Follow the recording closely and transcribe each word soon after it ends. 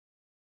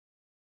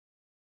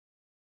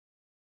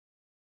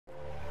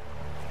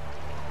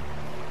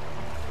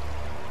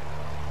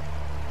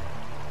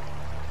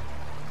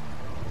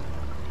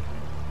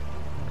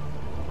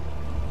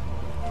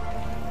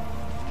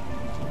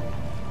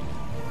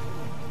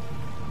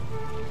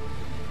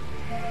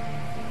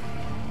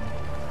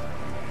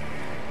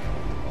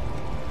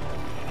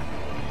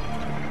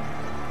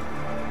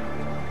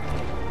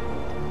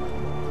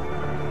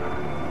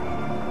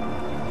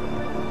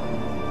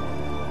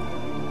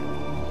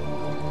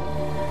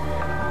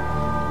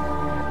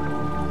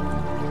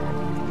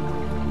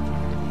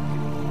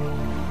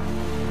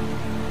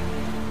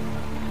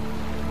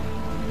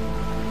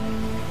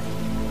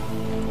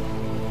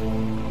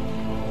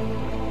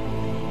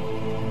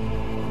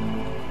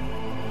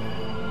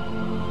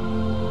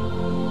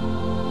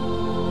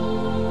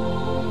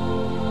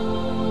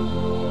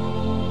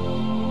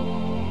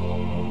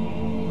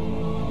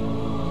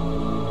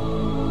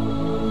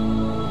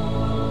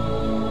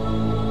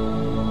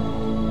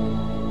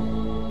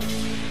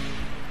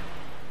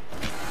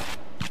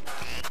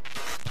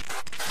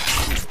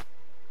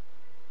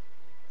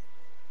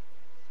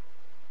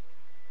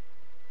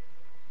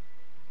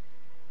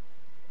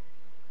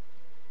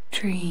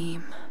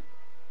dream,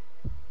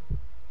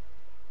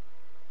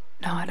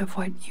 not of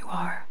what you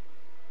are,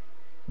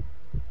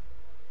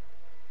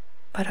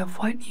 but of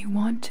what you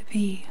want to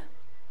be.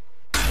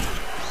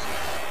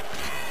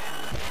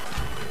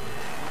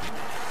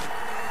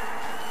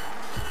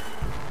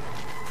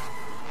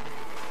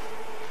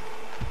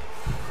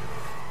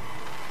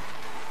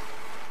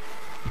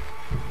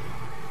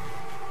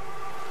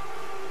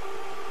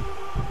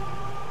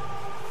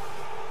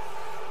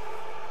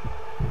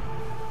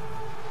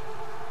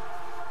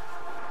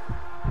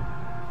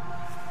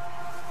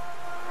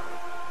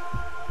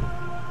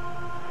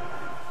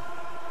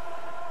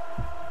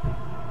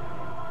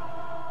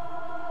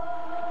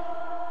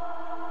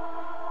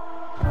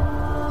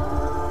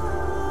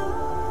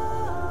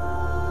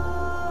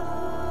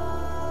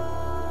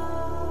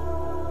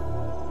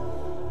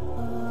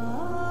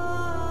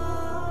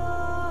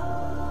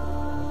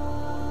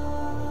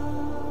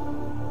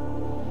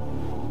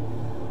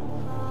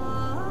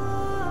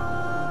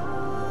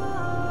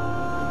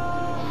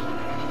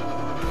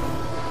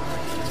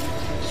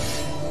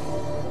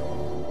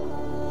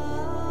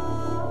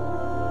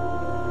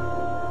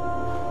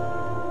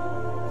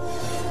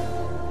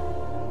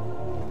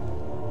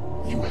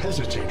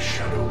 Hesitate,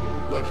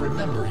 Shadow, but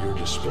remember your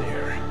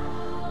despair.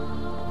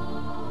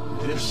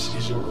 This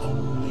is your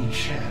only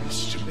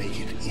chance to make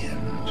it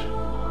end.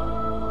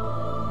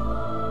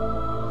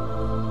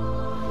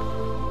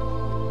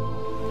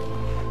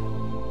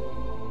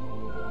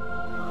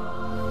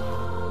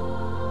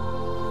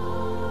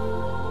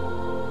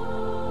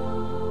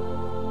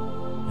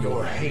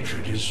 Your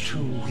hatred is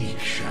too weak,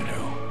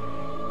 Shadow.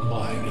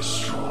 Mine is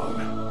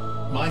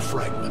strong. My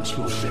fragments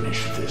will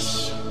finish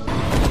this.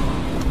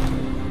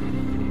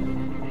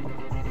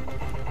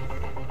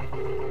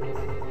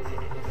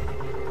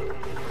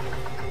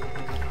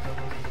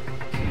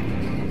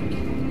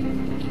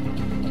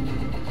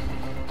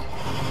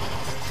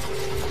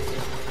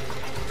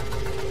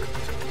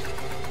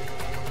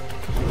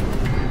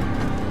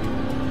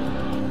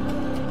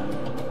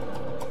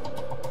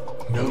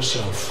 No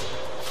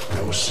self,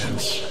 no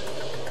sense,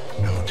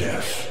 no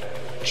death.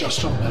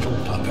 Just a metal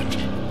puppet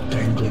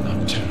dangling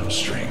on Tenno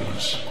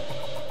strings.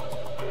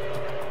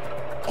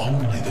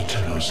 Only the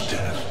Tenno's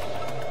death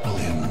will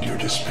end your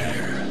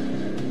despair.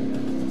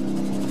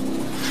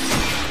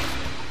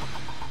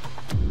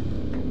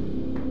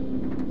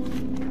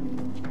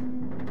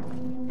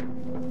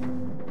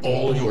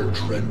 All your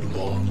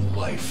dread-long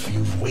life,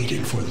 you've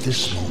waited for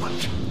this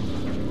moment.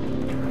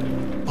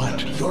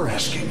 But you're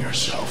asking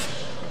yourself,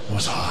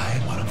 was I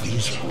one of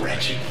these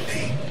wretched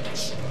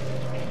things?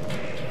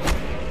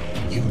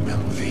 You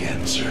know the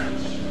answer.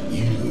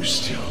 You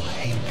still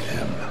hate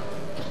them.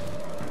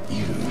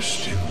 You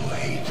still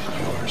hate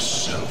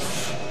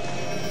yourself.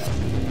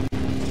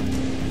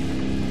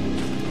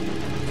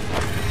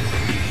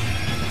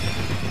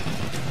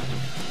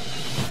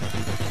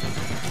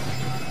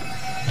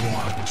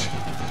 What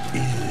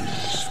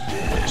is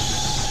this?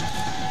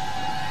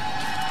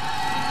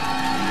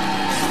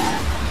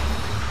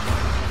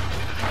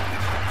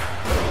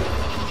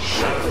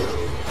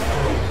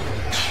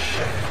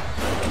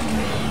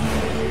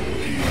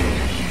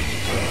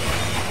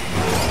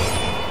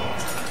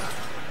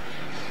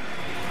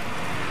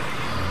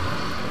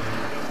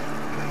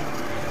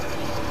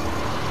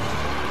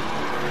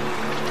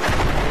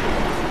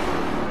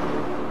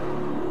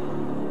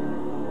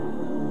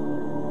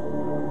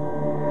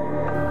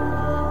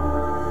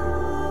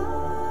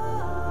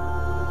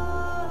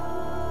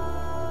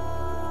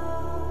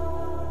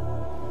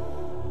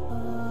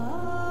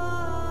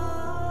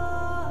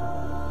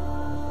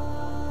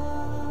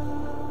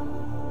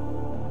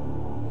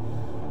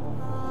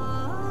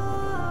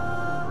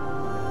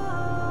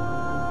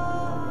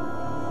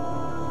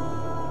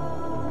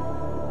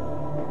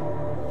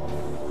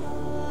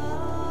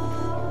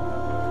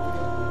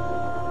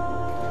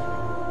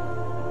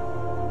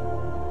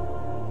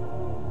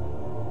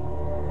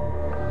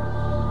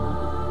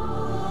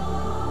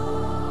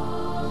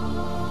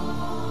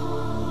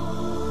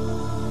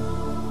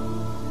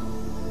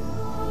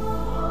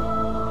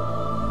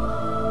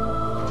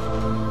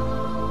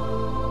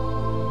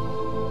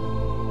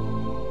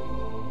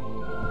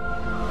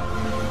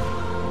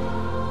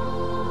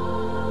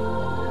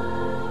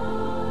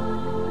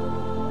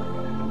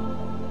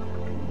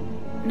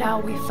 Now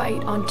we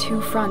fight on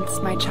two fronts,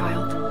 my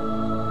child.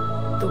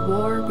 The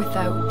war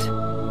without,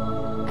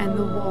 and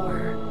the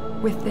war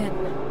within.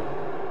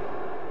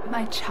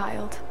 My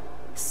child,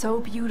 so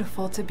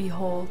beautiful to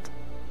behold.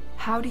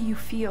 How do you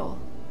feel?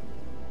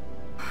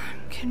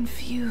 I'm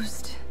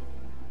confused.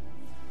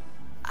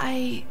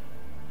 I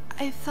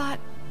thought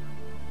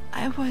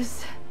I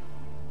was...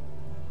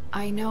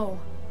 I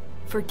know.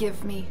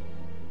 Forgive me.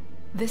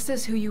 This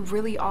is who you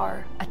really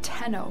are, a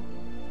Tenno.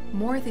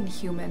 More than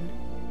human,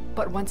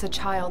 but once a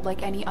child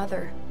like any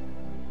other.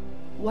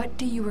 What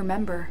do you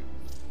remember?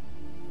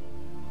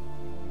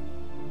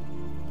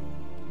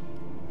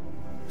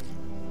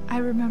 I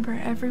remember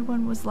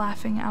everyone was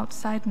laughing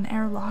outside an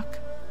airlock.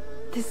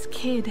 This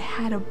kid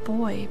had a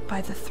boy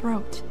by the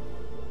throat.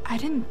 I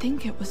didn't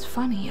think it was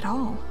funny at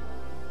all.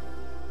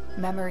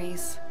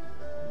 Memories.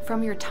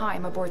 From your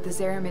time aboard the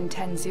Zariman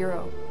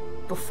 10-0,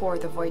 before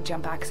the void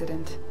jump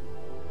accident.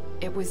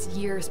 It was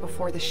years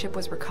before the ship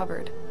was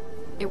recovered.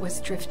 It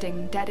was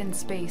drifting dead in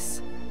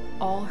space.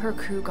 All her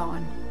crew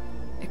gone,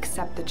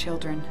 except the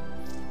children.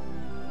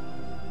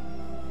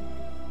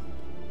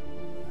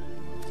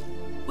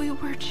 We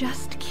were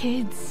just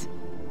kids,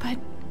 but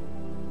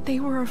they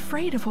were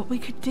afraid of what we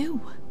could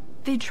do.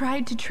 They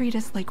tried to treat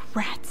us like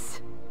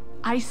rats.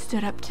 I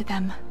stood up to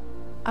them.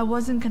 I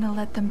wasn't gonna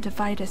let them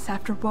divide us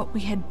after what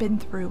we had been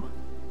through.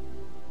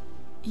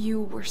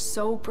 You were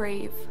so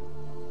brave,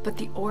 but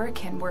the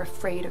Orokin were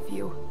afraid of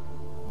you.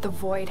 The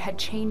void had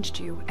changed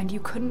you, and you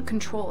couldn't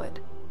control it.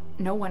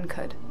 No one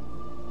could.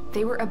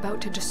 They were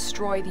about to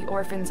destroy the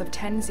orphans of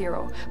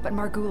 10-0, but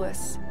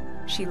Margulis,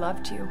 she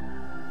loved you.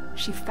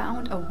 She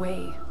found a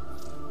way.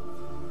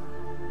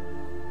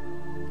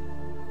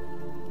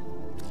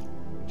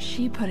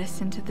 She put us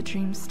into the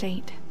dream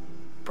state,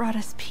 brought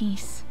us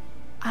peace.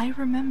 I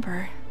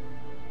remember.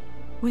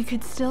 We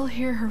could still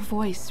hear her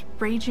voice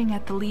raging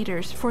at the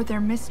leaders for their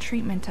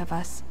mistreatment of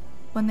us.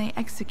 When they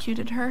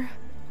executed her,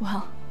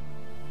 well,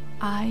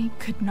 I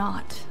could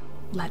not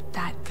let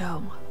that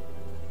go.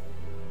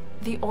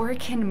 The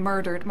Orokin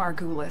murdered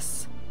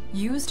Margulis,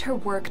 used her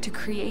work to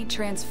create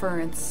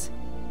transference.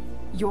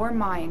 Your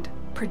mind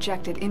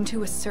projected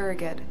into a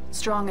surrogate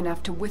strong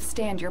enough to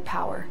withstand your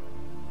power.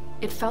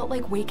 It felt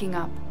like waking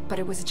up, but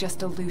it was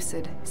just a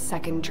lucid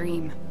second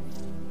dream.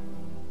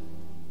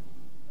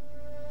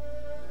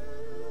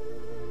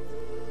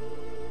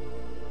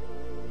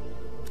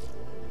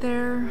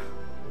 There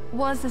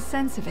was a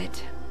sense of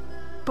it,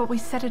 but we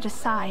set it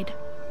aside.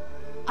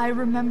 I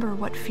remember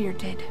what fear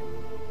did,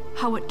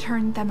 how it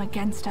turned them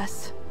against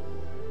us.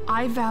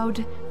 I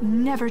vowed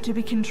never to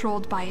be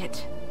controlled by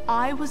it.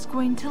 I was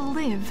going to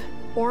live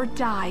or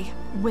die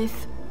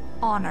with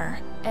honor.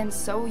 And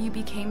so you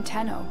became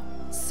Tenno,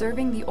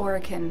 serving the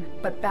Orokin,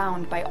 but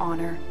bound by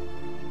honor.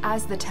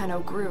 As the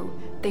Tenno grew,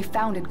 they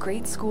founded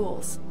great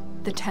schools,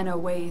 the Tenno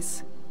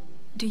ways.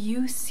 Do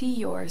you see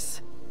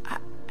yours?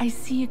 I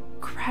see a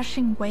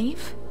crashing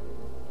wave,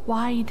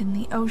 wide in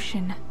the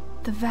ocean,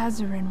 the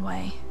Vazarin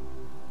way.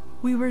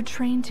 We were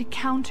trained to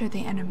counter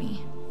the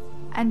enemy,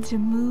 and to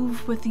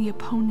move with the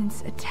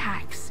opponent's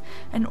attacks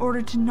in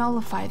order to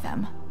nullify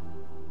them.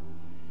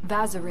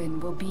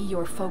 Vazarin will be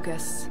your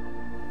focus.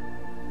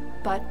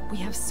 But we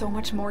have so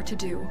much more to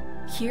do.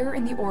 Here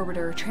in the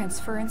Orbiter,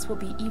 transference will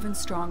be even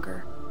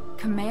stronger.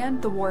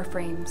 Command the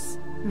warframes.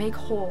 Make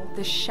whole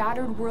the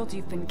shattered world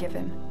you've been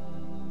given.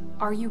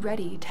 Are you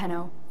ready,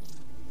 Tenno?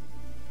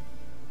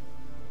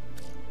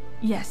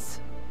 Yes,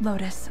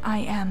 Lotus, I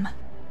am.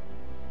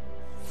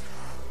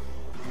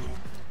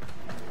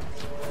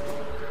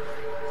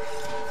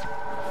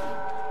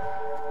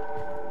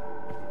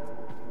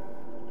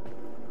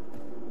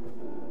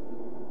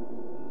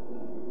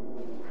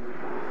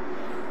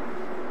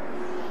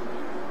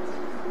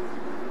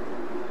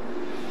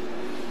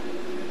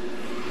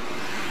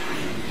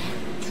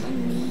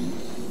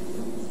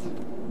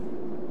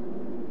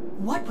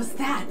 What was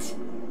that?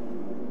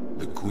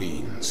 The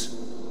Queens.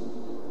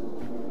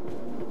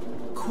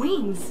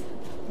 Queens?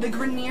 The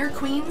Grineer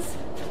Queens?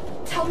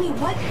 Tell me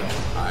what?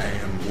 I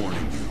am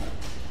warning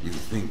you. You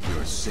think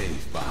you're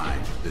safe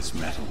behind this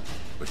metal,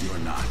 but you're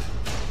not.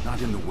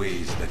 Not in the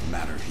ways that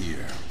matter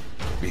here.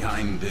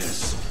 Behind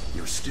this,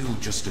 you're still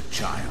just a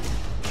child.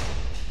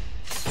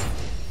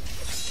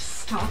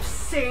 Stop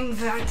saying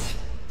that!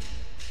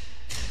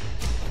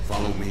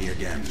 Follow me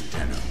again,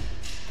 Tenno,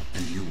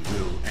 and you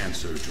will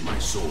answer to my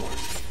sword.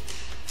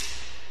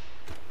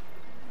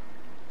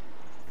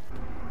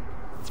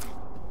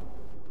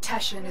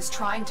 Teshin is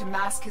trying to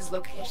mask his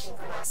location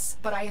for us,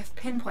 but I have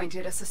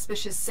pinpointed a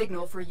suspicious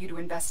signal for you to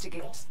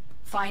investigate.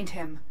 Find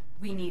him.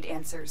 We need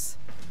answers.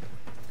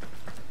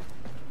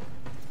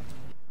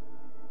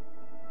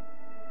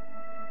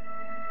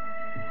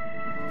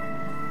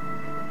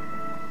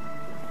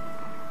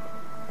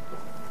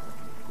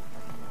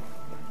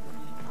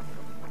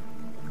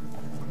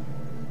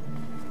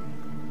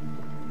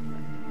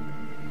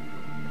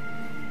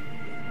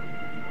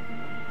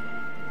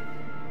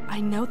 I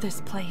know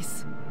this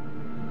place.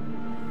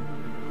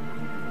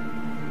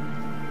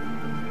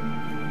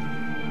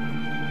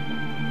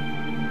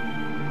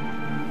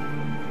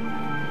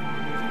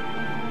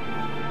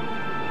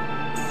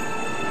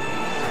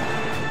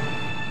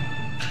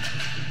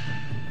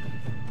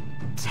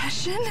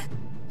 Teshin?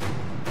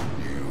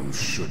 You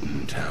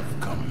shouldn't have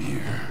come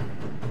here.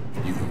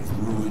 You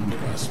have ruined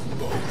us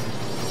both.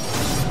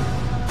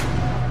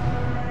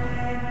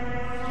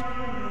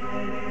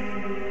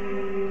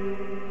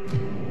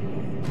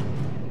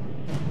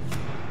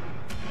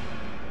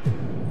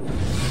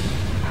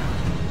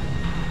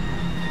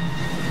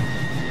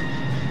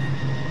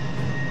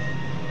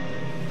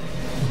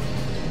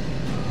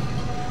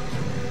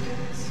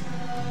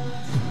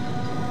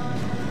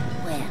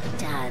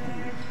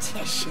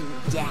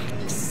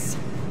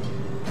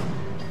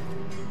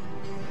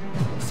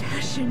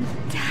 Teshin,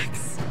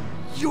 Dax,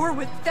 you're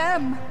with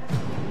them!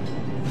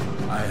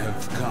 I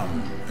have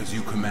come as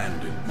you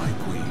commanded, my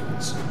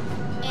queens.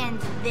 And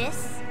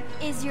this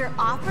is your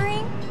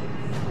offering?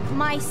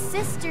 My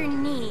sister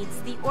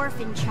needs the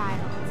orphan child,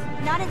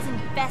 not its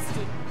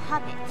infested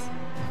puppet.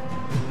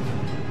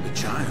 The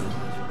child?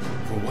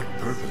 For what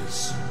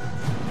purpose?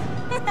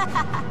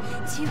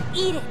 To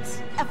eat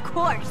it, of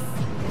course.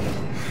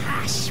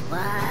 Hush,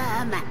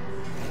 worm.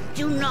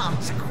 Do not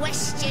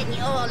question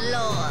your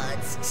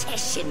lords,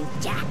 Tesh and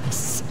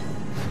Jax.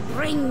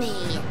 Bring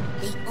me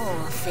the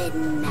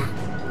orphan.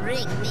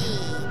 Bring me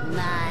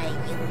my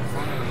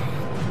Yuvan.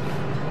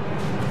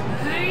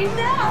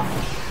 Enough!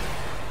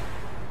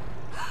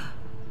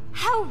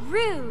 How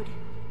rude!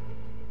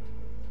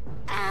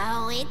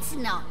 Oh, it's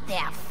not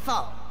their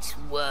fault,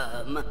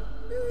 worm.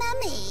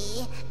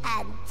 Mummy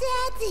and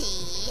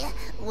Daddy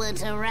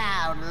weren't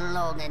around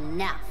long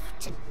enough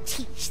to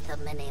teach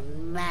them any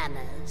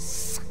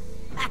manners.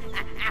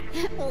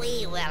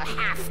 We will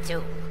have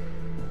to.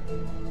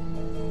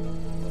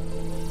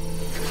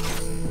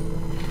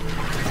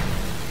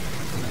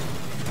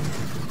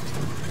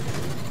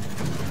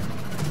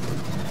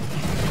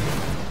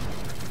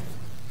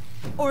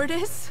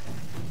 Ordis?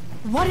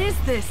 What is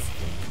this?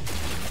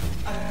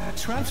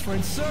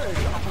 Transference surge,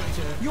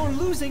 operator. You're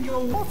losing your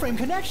warframe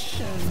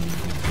connection.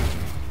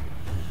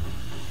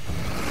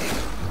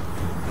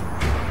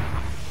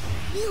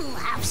 You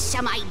have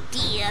some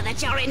idea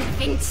that you're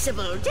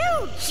invincible,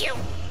 don't you?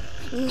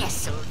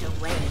 Nestled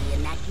away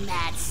in that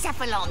mad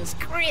Cephalon's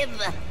crib.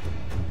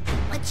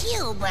 But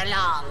you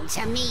belong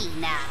to me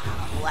now.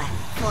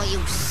 For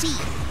you see,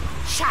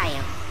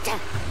 child,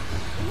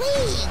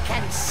 we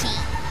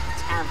conceived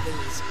of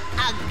these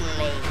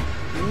ugly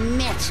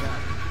metal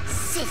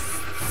cysts.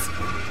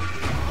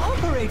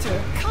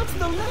 Operator, cut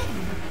the link.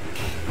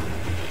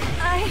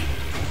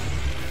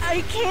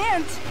 I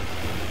can't.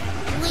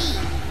 We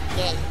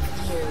gave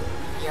you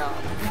your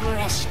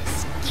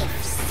precious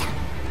gifts.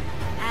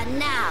 And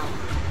now,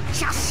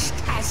 just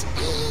as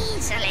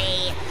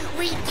easily,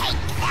 we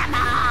take them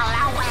all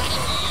away.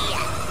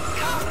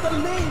 Cut the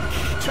link.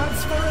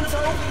 Transference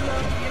over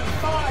in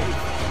 5,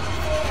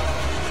 4,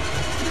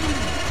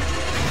 3.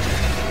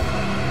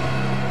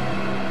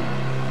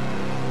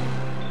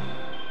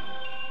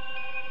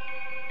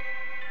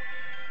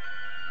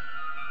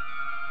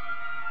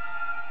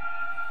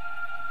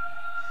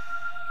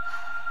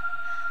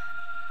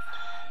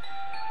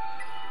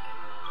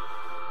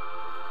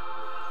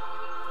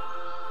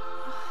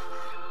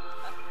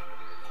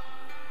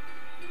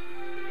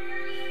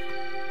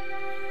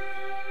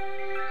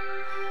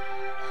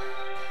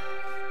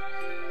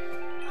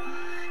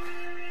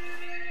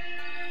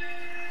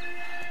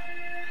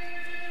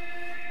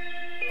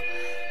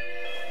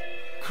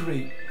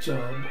 Great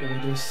job,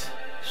 Ordis.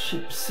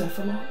 Ship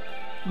Cephalon?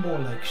 More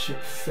like Ship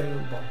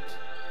Failbot.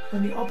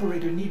 When the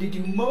operator needed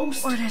you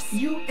most, Ordis,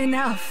 you...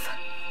 enough.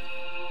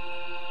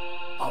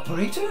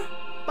 Operator?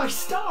 My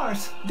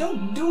stars!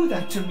 Don't do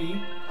that to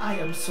me! I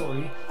am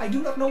sorry. I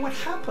do not know what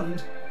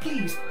happened.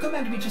 Please,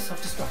 command me to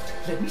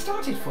self-destruct. Let me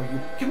start it for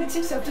you.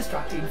 Commencing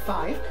self-destruct in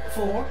 5,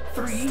 4,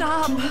 3,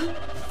 Stop. 2...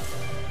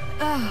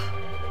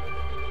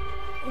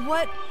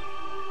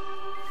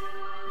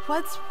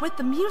 What's with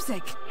the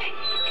music?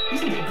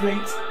 Isn't it great?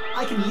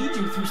 I can lead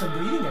you through some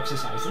breathing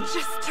exercises.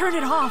 Just turn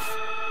it off.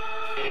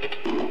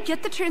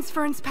 Get the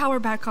transference power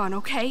back on,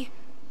 okay?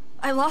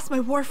 I lost my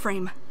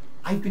warframe.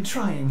 I've been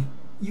trying.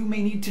 You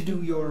may need to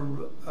do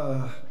your,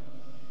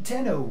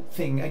 Tenno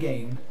thing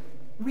again.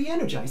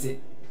 Re-energize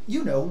it.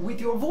 You know,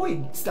 with your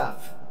void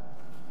stuff.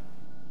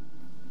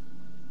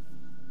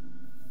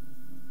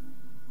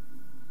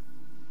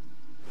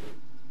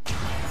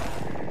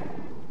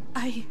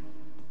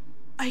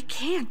 I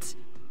can't.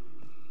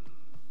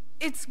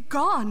 It's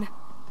gone.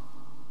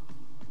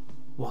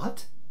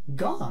 What?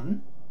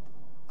 Gone?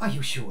 Are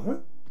you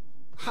sure?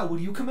 How will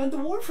you command the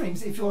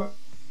warframes if you're...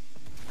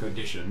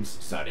 Conditions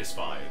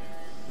satisfied.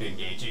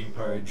 Engaging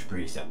Purge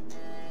Precept.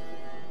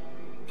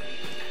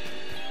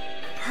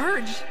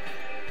 Purge?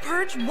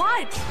 Purge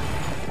what?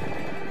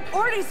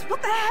 Ordis,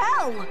 what the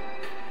hell?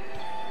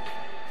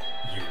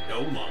 You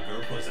no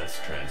longer possess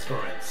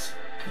transference.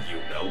 You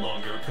no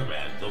longer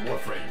command the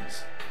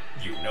warframes.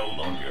 You no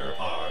longer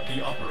are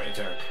the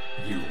operator.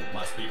 You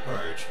must be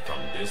purged from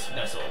this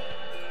vessel.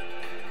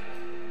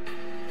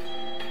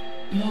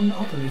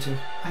 Non-operator,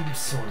 I'm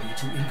sorry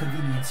to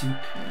inconvenience you,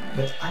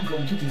 but I'm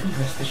going to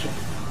decompress the ship.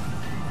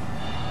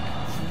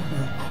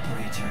 Former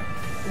operator,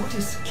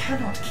 Ordis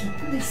cannot keep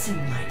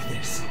missing like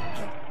this.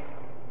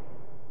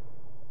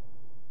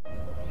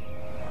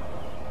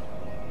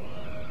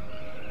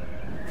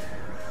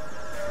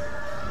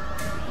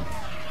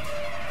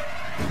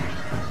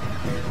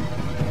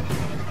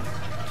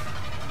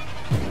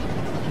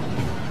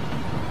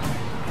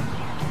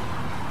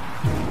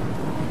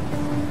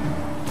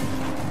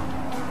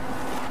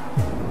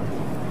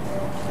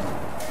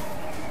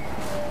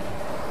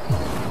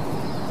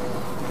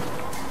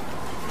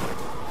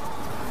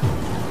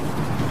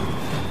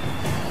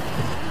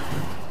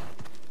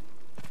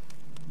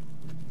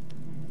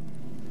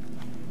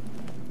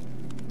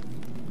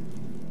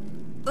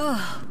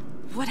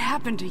 What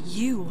happened to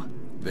you?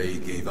 They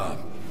gave up.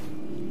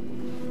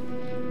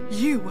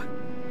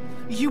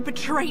 You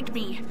betrayed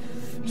me.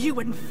 You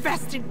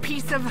infested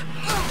piece of...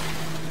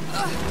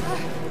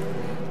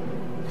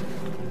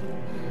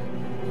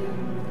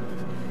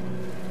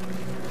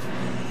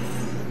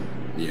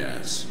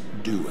 Yes,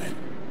 do it.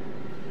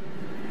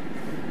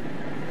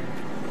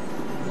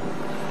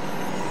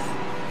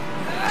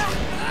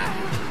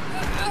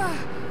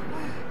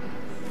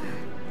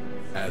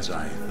 As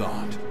I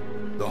thought.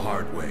 The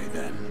hard way,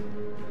 then.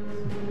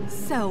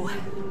 So,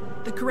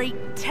 the great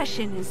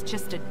Teshin is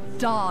just a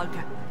dog,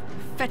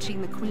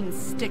 fetching the Queen's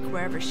stick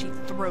wherever she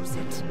throws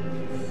it.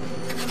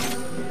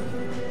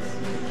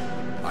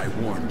 I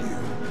warned you.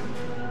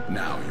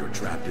 Now you're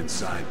trapped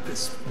inside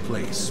this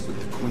place with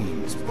the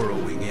Queens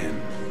burrowing in.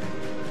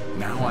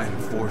 Now I am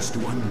forced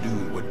to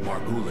undo what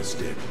Margulis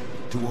did,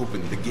 to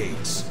open the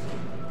gates,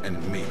 and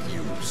make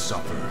you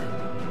suffer.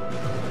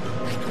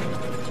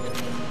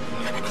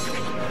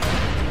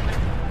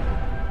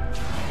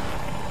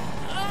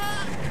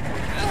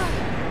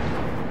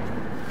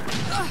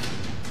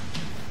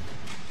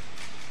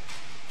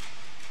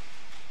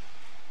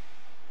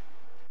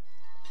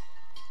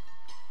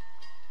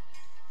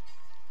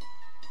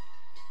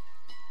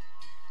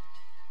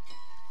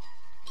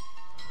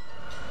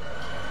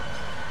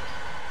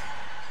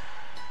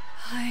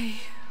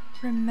 I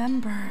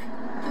remember.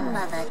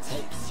 Mother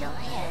takes your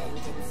hand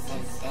and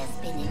says there's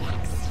been an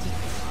accident.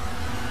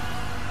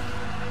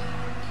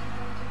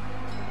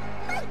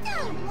 But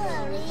don't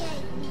worry,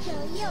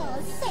 Angel,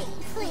 you're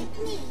safe with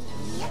me.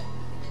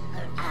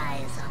 Her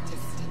eyes are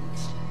distant,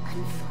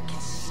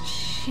 unfocused.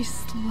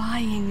 She's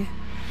lying.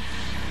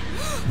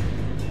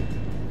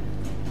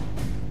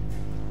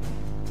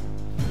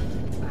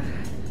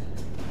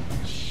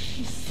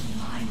 She's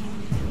lying.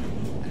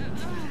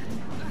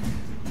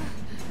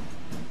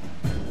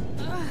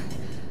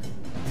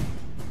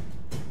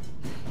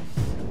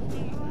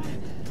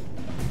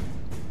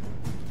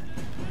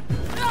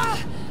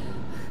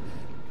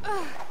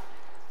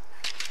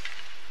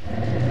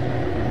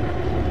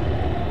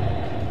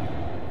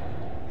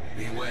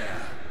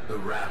 Beware the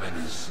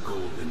ravenous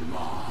golden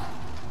maw.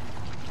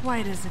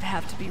 Why does it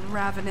have to be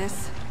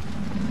ravenous?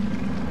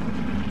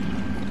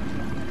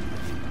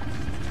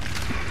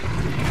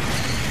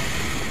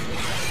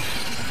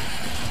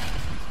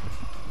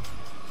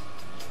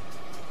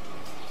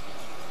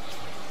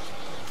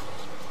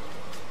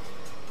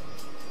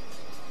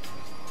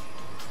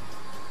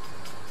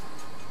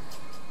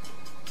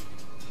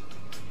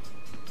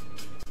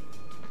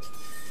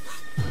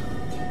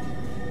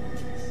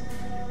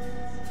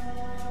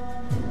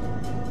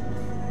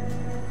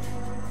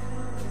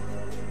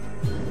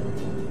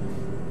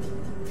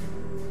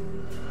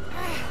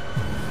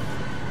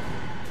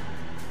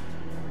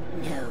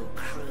 No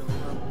crew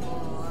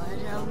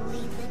aboard,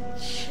 only the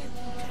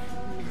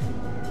children.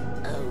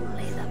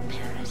 Only the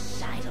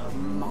parasital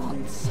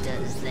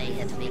monsters they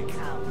had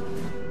become.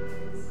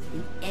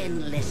 The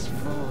endless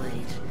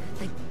void,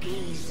 the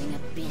gazing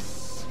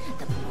abyss,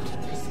 the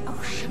bottomless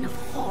ocean of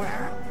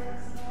horror.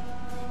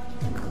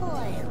 It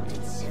coiled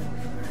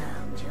itself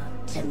around your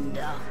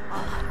tender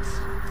heart.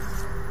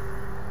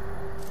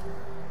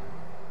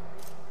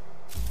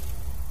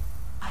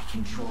 I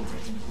controlled it.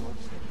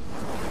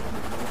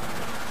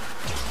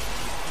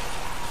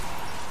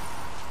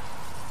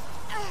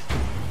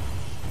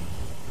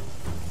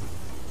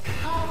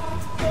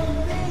 Cut the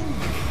link!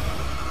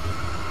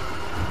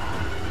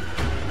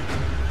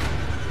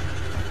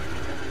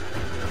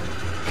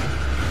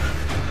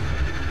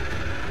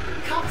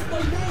 Cut the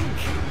link!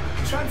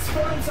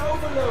 Transference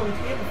overload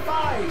in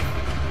 5,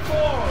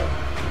 4,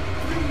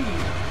 3,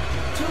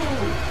 2,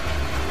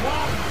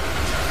 1.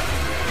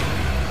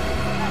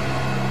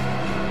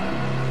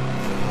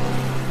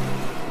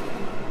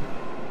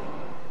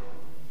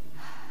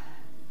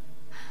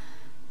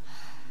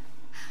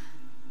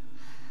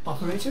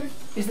 Operator,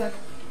 is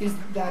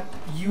that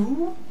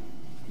you?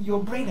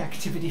 Your brain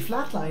activity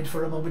flatlined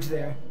for a moment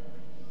there.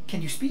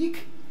 Can you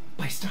speak?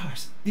 By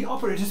stars, the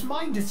operator's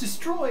mind is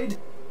destroyed.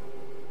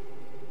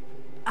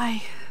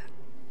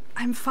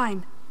 I'm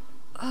fine.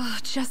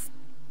 Just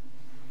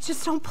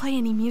don't play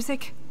any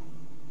music.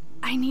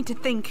 I need to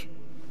think.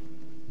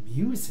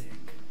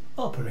 Music?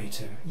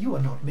 Operator, you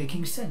are not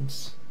making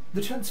sense.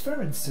 The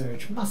transference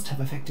surge must have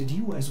affected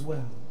you as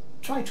well.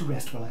 Try to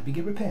rest while I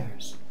begin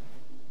repairs.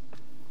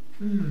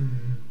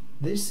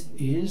 This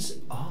is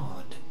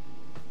odd.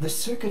 The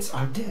circuits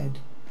are dead,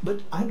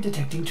 but I'm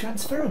detecting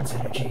transference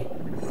energy.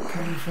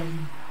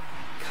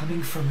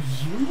 Coming from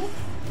you?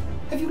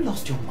 Have you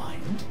lost your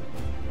mind?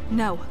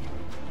 No.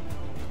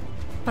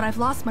 But I've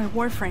lost my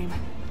warframe.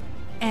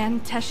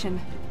 And Teshin.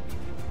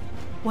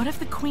 What if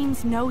the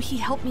Queens know he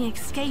helped me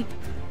escape?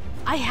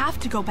 I have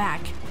to go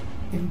back.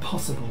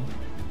 Impossible.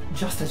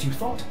 Just as you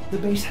thought, the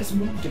base has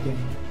moved again.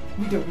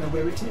 We don't know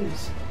where it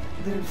is.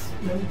 There's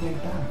no way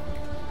back.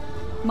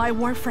 My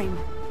warframe.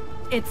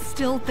 It's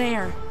still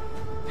there.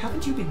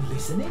 Haven't you been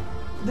listening?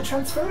 The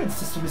transference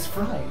system is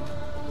fried.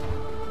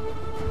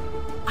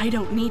 I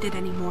don't need it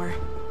anymore.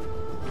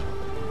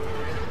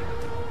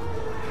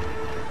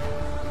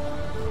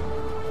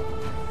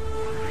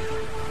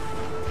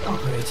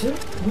 Operator,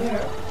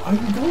 where are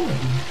you going?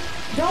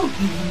 Don't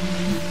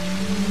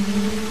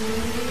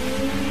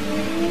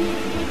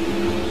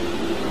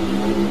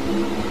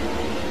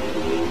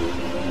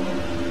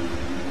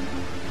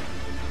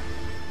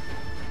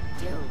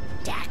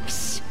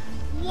Dax,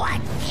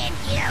 what did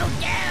you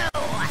do?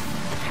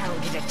 How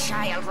did a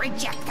child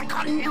reject the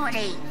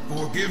continuity?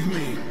 Forgive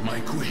me, my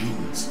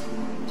queens.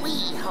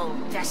 We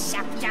hold the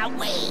scepter.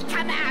 We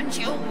command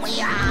you.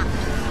 We are.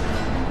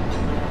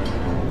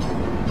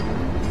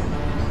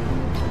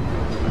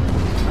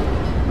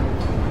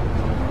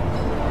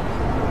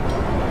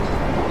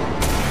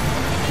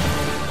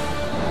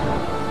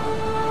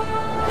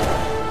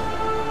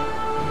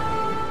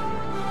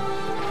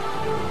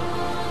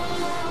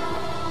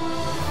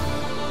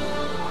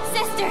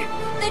 Sister,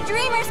 the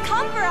dreamers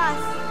come for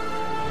us!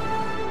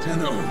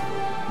 Tenno,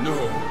 no.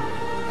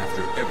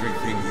 After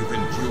everything you've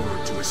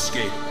endured to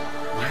escape,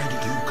 why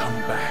did you come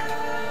back?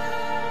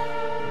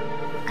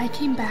 I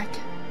came back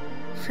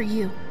for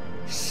you.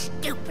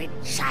 Stupid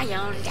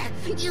child.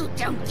 You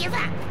don't give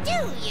up,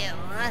 do you?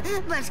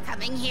 But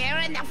coming here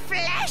in the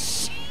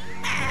flesh?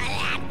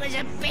 That was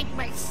a big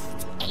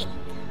mistake.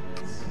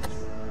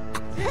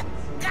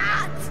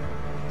 Gods!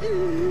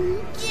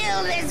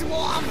 Kill this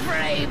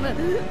warframe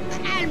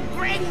and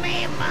bring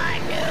me my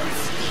new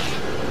skin.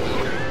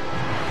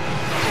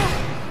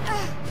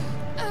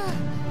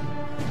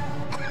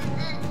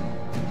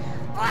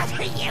 What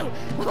are you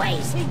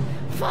waiting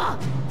for,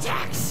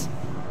 Dax?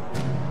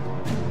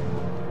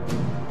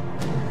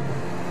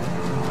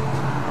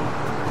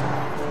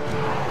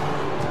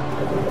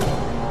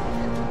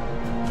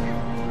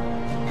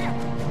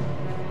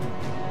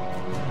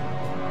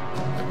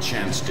 A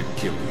chance to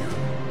kill you.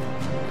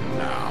 And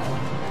now,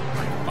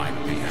 I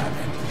finally have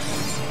it.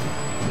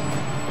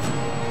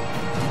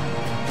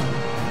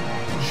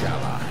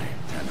 Shall I,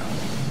 Tenno?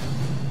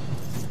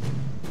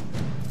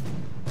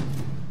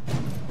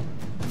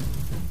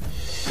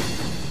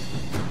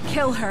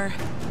 Kill her.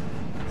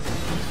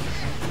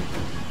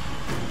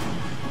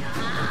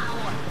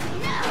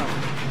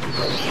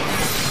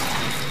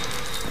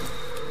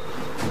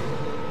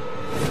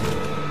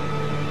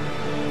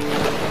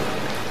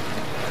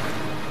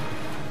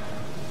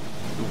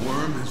 The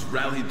worm has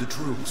rallied the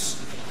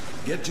troops.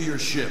 Get to your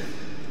ship.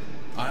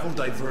 I'll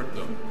divert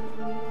them.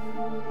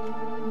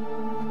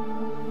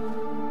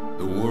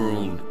 The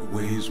world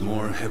weighs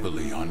more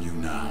heavily on you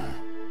now.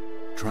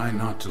 Try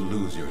not to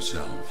lose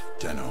yourself,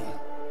 Tenno.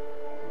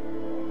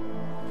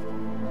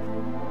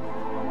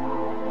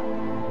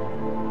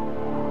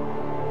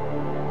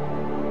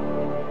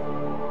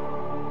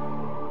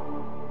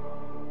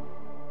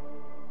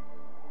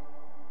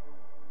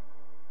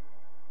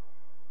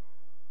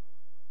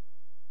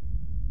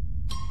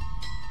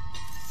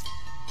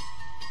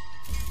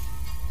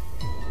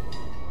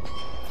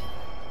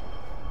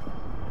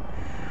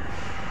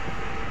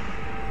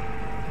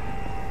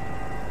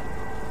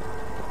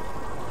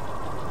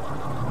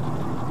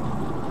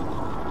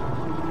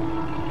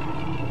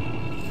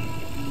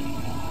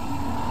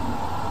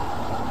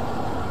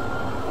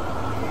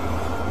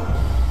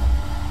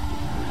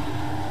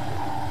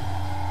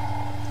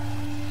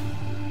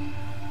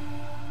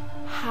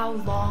 How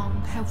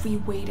long have we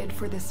waited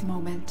for this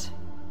moment?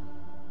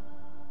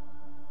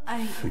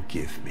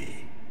 Forgive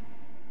me.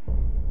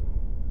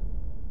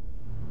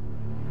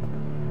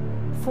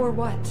 For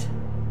what?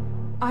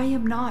 I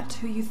am not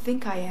who you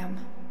think I am.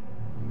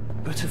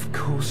 But of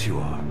course you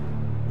are.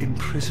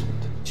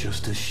 Imprisoned,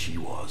 just as she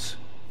was.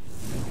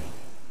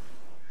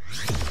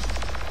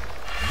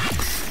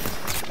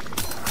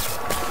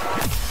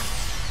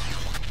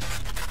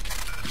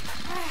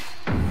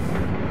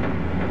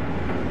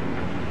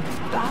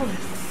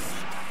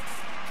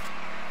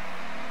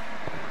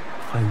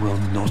 I will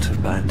not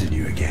abandon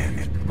you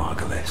again,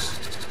 Margulis.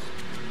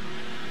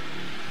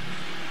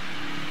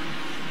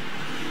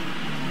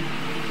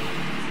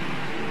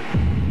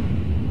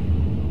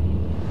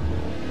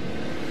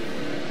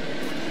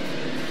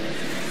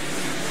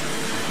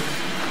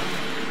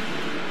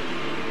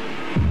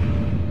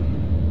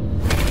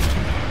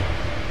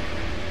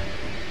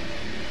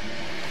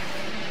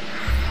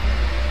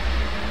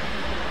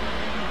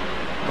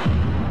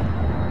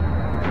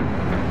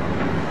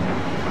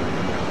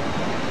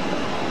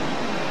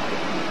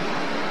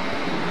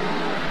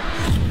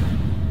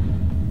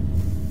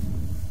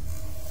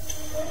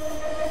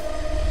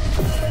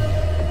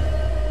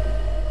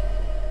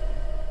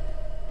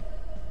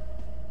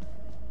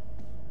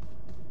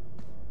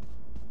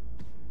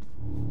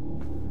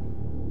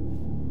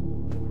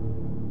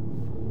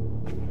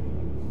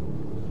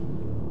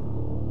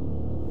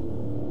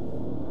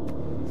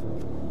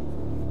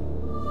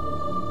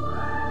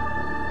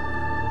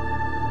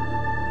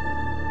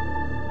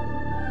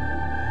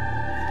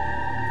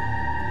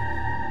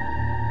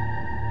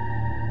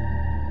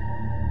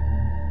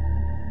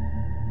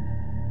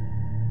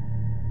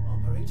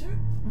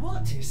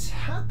 What is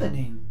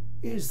happening?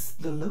 Is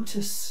the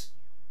Lotus...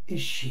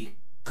 is she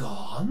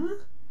gone?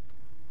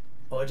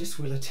 Ordis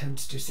will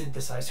attempt to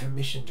synthesize her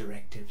mission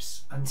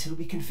directives until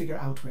we can figure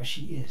out where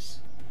she is.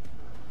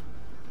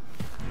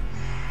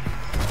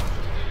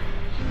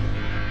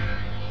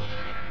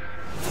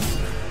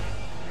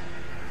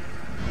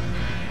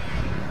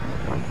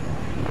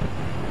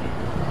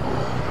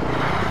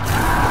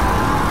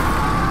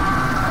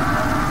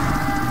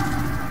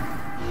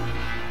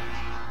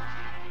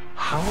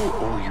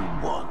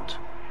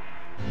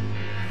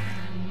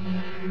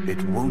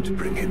 It won't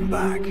bring him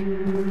back.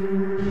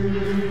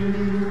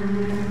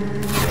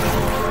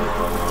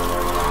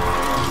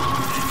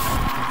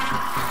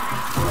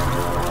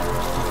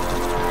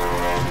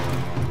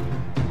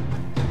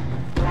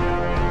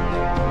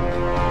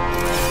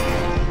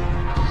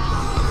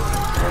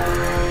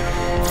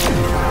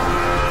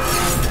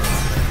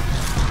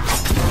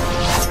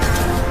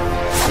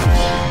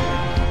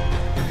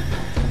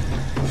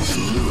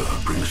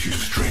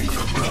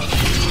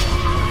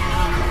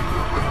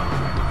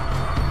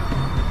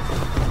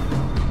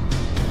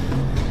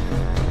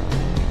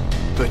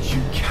 But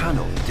you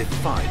cannot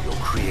defy your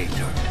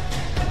creator.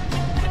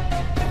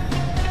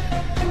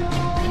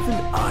 Even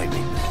I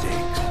make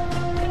mistakes,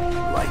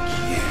 like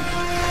you.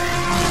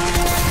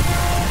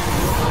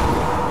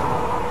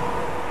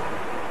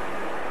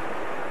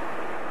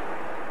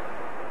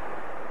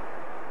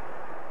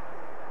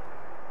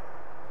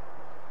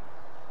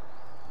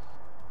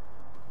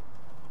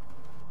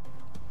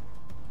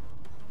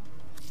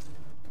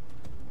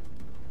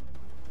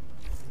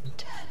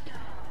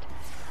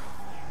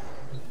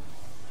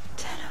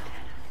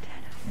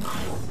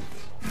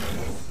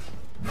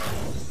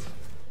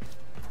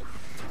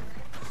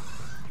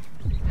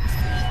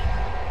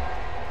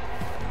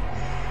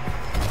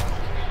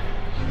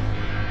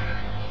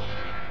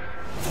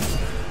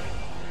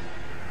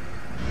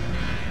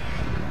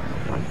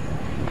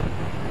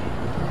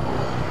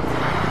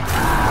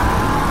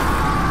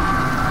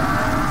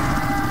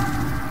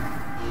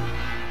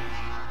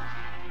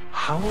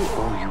 How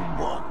all you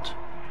want.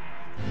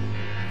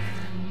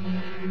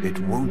 It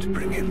won't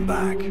bring him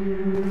back.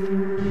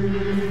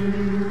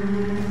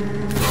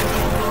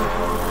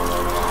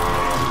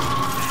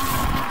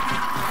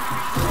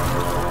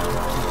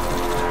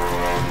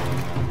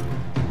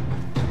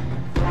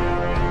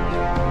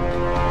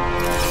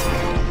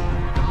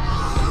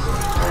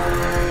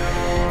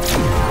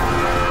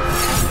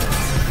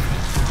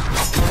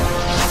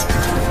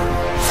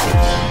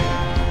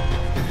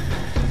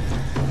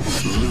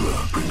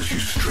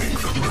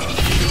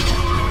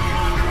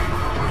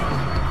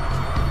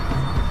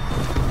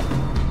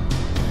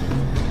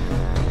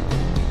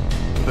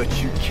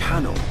 But you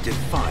cannot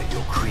defy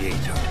your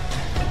creator.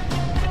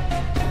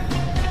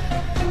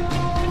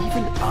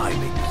 Even I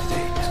make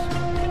mistakes,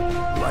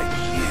 like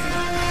you.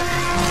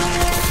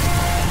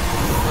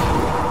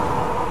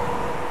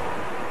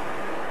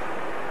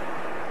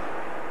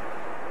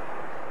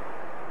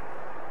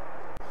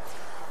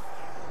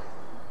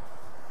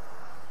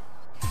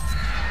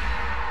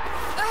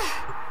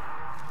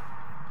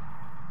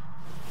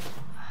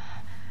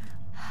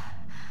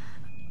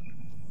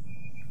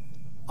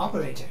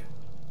 Operator,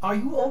 are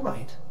you all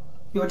right?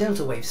 Your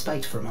delta wave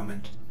spiked for a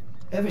moment.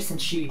 Ever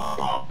since she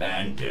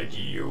abandoned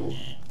you.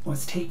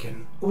 was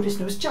taken, Otis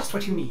knows just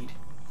what you need.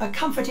 A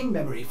comforting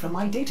memory from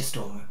my data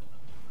store.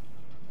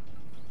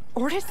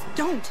 Ortis,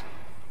 don't!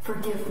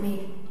 Forgive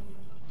me.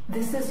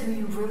 This is who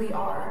you really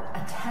are,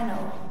 a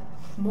Tenno.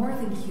 More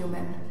than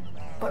human,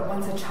 but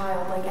once a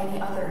child like any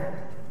other.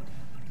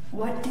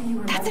 What do you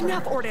remember? That's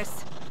enough,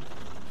 Ortis!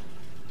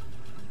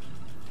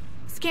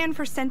 Scan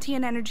for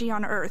sentient energy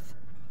on Earth.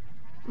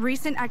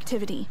 Recent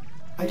activity.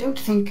 I don't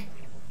think...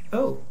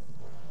 Oh,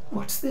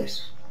 what's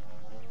this?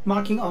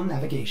 Marking on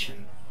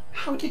navigation.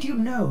 How did you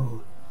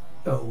know?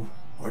 Oh,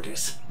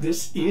 Ortis,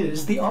 this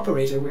is the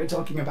operator we're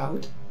talking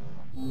about.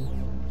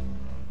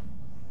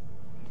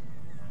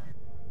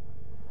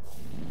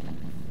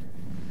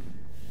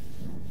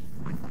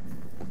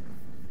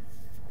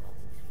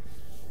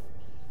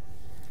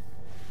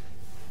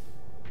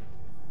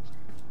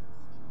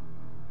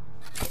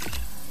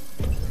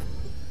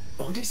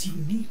 Otis, you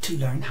need to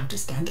learn how to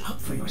stand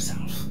up for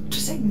yourself. To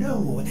say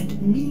no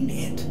and mean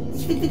it,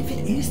 even if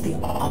it is the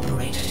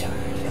operator.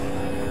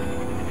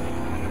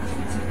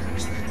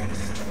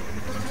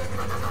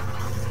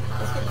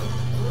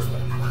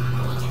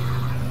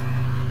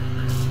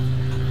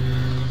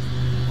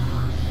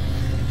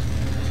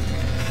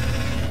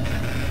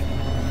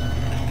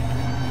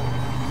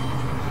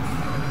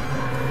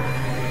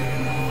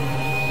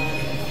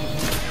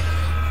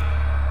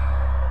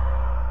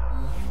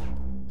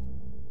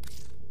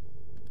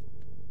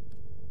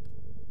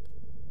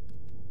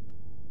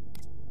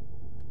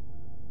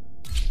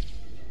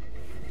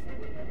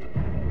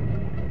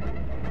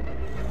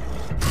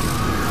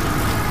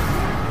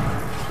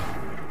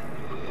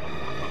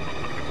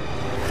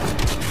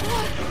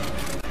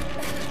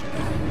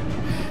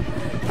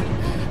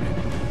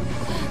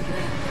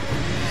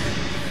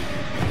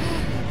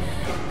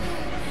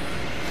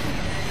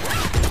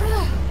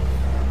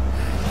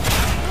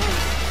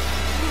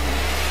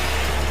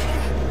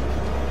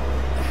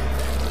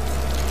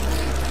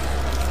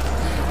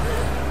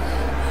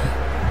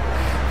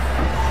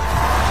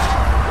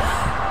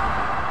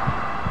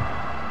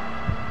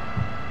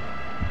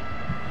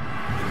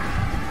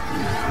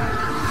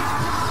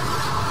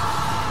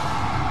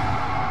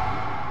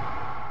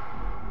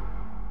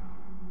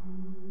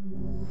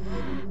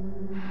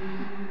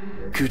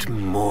 Good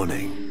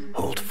morning,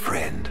 old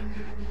friend.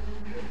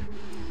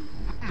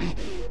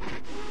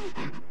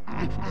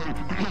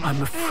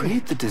 I'm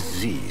afraid the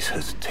disease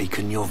has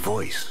taken your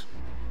voice,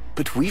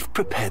 but we've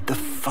prepared the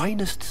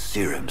finest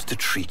serums to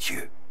treat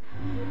you.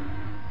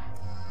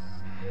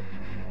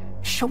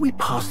 Shall we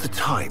pass the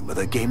time with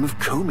a game of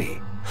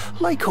Comey,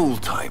 like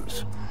old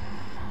times?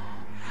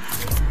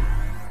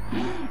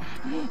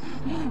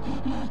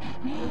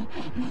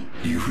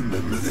 You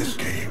remember this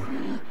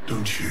game,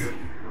 don't you?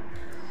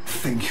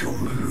 Think you'll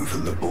move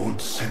and the board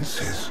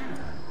senses.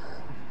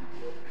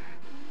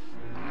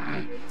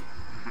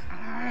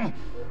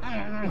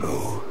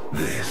 Oh,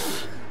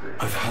 this.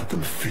 I've had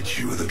them fit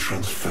you with a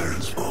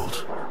transference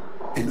bolt,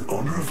 in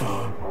honor of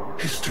our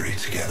history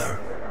together.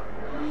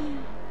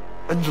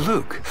 And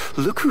look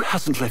who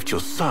hasn't left your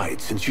side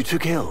since you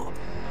took ill.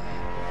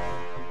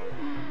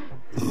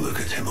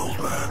 Look at him, old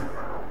man.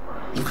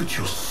 Look at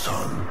your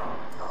son.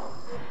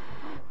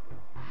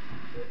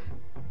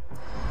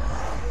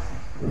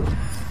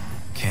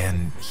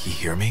 Can he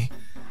hear me?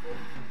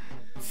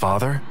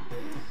 Father?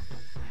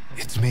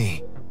 It's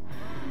me,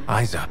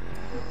 Isa.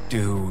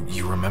 Do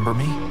you remember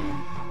me?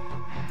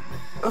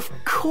 Of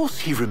course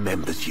he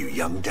remembers you,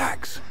 young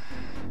Dax.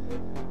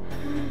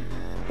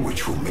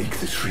 Which will make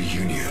this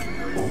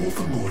reunion all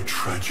the more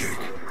tragic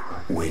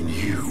when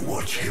you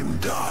watch him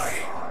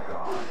die.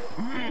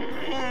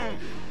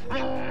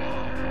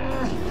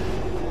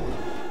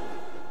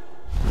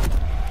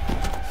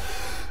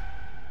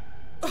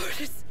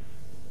 Ordis...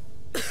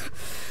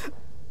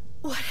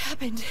 What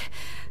happened?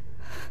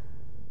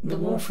 The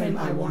warframe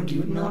I warned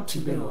you not to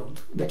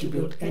build, that you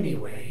built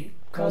anyway,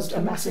 caused a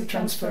massive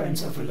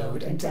transference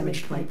overload and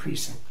damaged my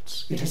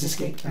precepts. It has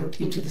escaped out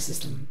into the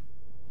system.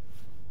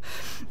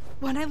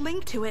 When I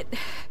linked to it,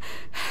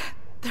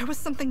 there was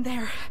something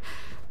there.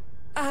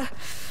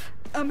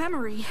 A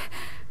memory.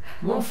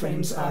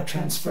 Warframes are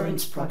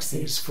transference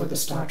proxies for the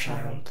Star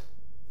Child.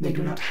 They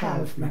do not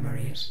have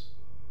memories.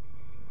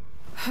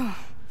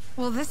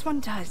 Well, this one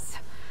does.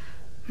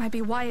 Might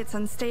be why it's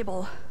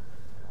unstable.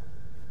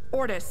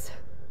 Ordis,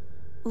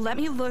 let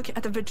me look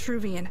at the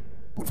Vitruvian.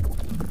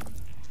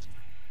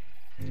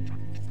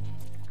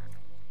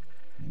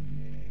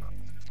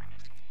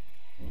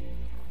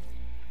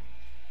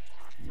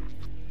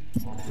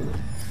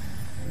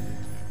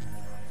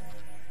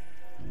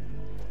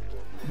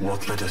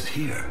 What led us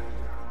here?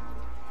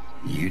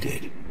 You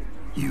did,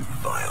 you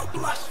vile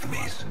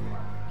blasphemies.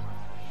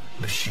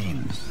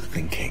 Machines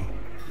thinking,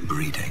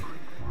 breeding.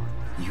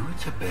 You were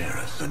to bear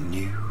us a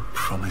new,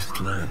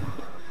 promised land.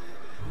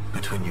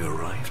 But when you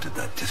arrived at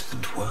that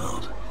distant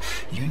world,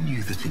 you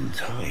knew that in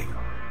time,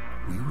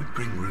 we would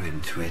bring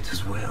ruin to it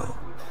as well,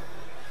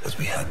 as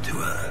we had to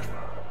Earth.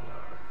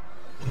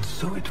 And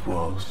so it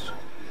was,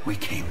 we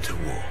came to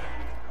war.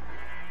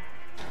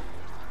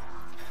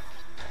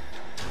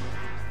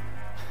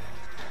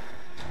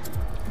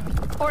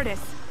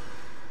 Ordis,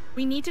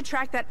 we need to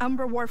track that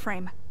Umbra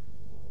warframe.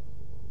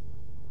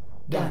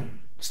 Done,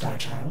 Star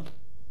Child.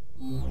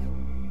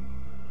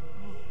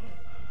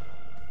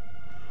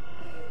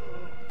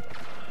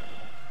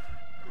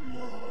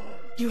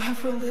 You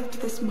have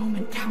relived this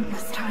moment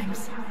countless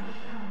times.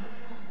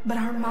 But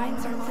our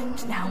minds are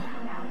linked now.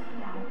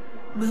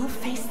 We'll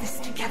face this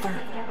together.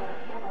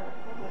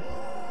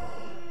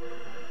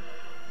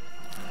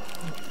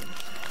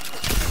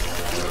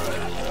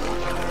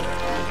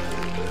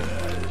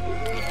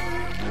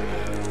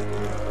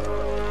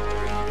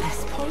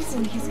 This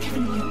poison he's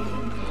given you,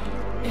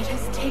 it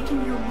has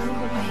taken your will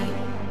away.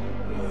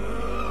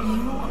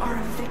 You are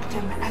a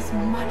victim as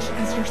much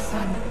as your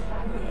son.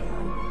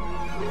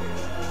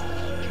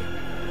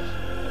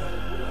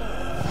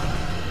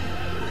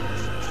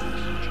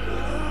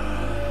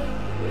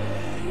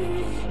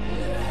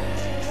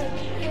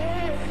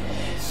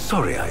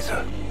 Sorry,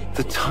 Isa.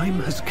 The time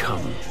has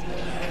come.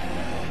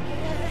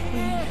 We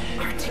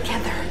are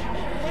together.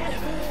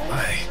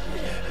 I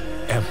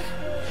am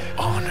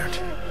honored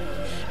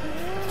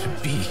to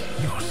be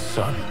your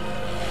son.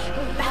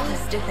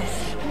 Ballas did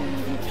this.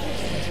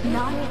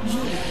 Not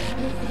you.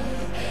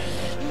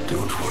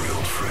 Don't worry,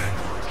 old friend.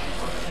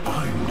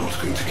 I'm not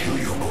going to kill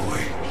your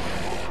boy.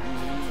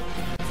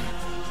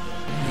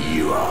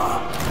 You are.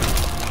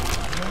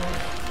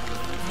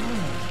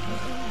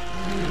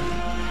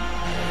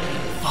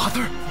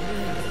 Father?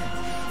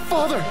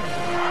 Father!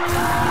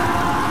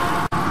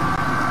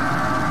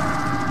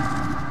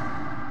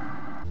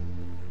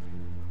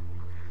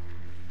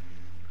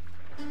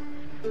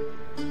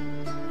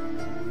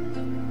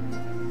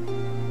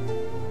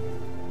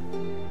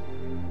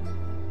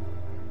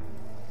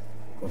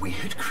 We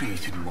had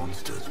created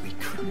monsters we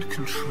couldn't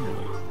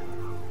control.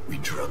 We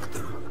drugged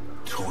them,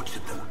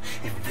 tortured them,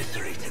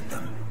 eviscerated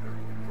them.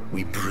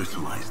 We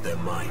brutalized their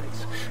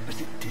minds, but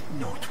it did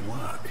not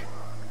work.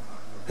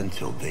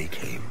 Until they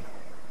came.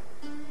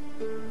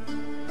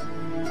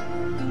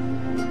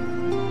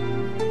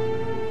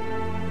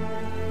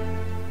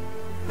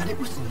 And it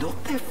was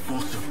not their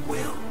force of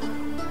will,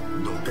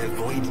 not their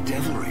void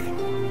devilry,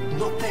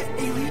 not their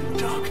alien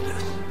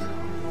darkness.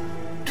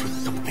 It was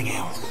something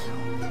else.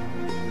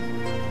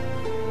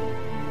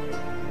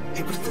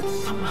 It was that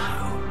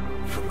somehow,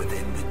 from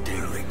within the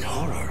derelict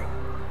horror,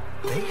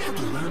 They had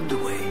learned a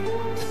way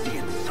to see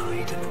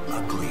inside an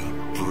ugly,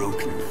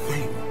 broken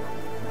thing.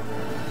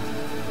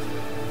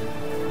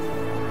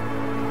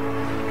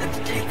 And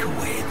to take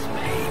away its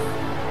pain.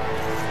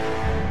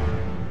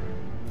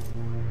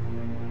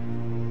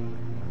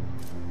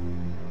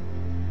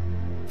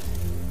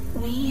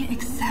 We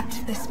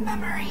accept this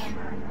memory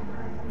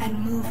and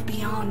move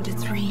beyond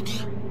its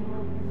reach.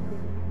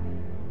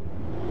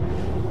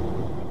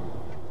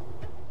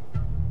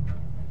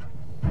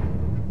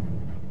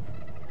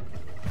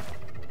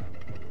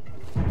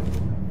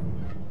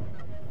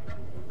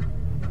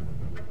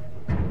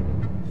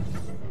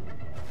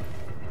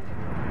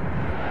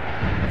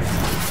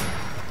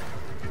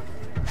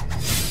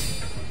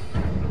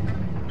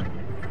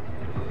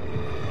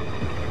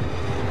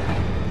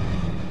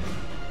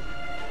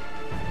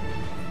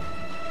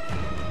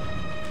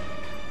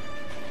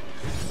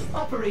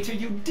 Operator,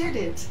 you did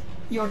it!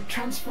 Your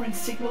transference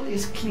signal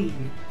is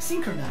clean,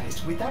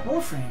 synchronized with that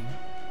warframe.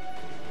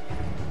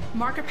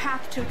 Mark a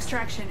path to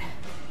extraction.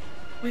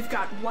 We've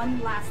got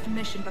one last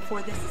mission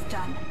before this is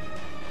done.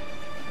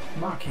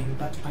 Marking,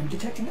 but I'm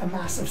detecting a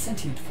mass of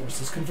sentient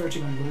forces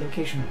converging on your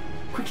location.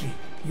 Quickly,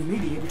 you may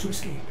be able to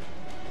escape.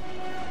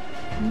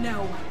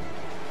 No.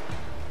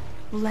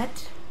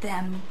 Let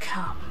them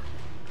come.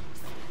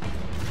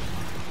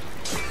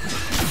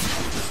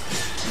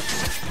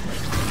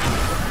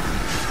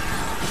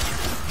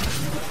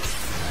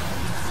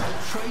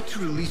 I tried to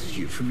release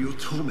you from your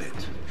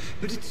torment,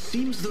 but it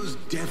seems those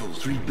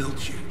devils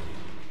rebuilt you.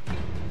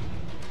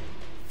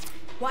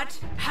 What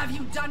have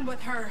you done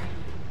with her?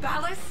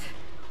 Valis,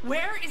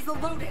 where is the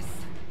Lotus?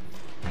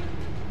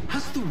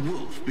 Has the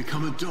wolf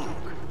become a dog?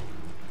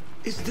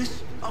 Is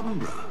this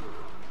Umbra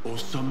or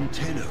some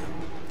Tenno?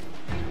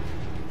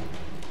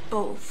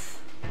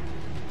 Both.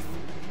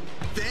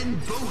 Then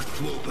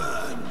both will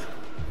burn!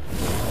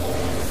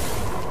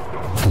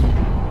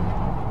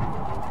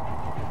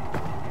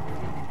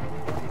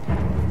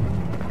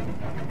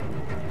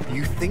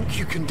 You think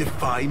you can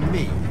defy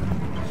me?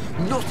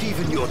 Not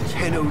even your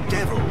Tenno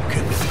devil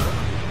can.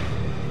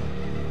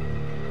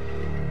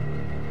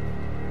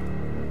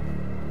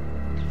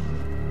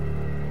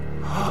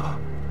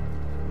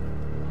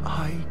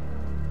 I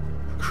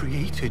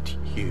created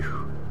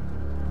you.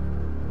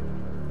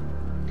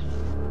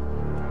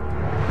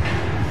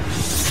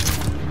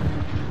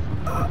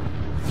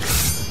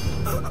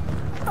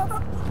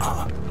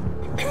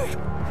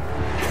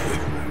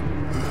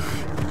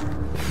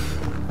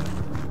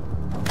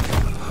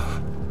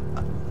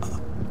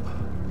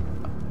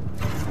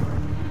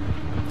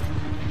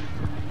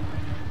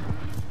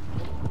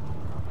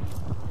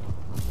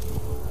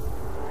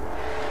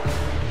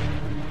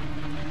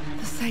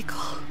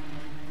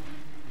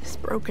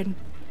 Broken.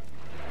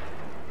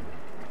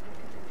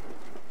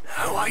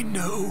 Now I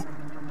know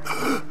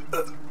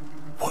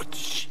what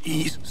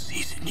she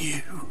sees in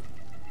you.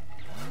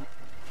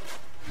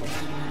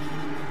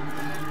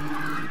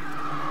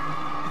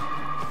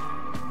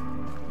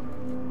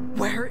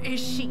 Where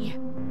is she?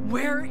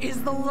 Where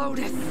is the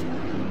Lotus?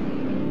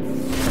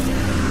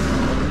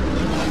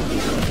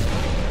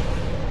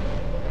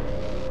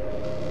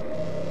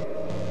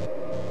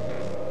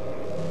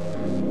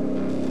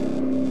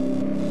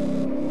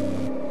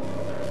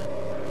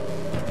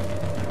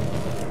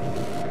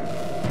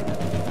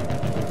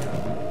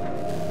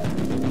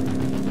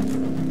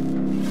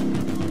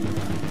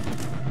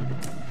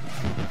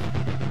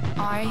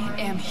 I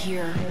am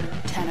here,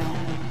 Tenno.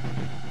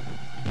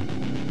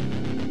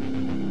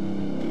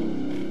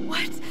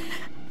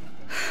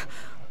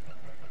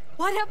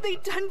 What have they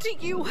done to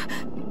you?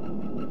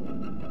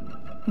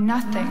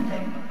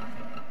 Nothing.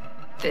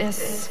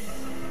 This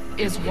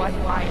is what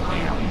I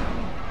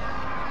am.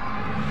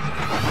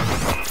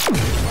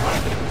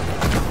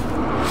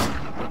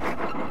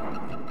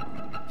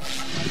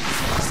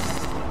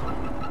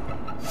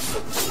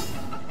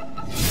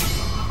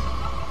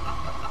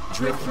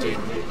 Drifting,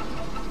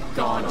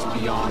 gone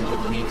beyond the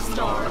bleak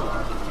star.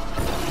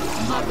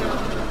 Mother,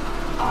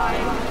 I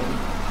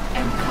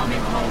am coming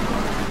home.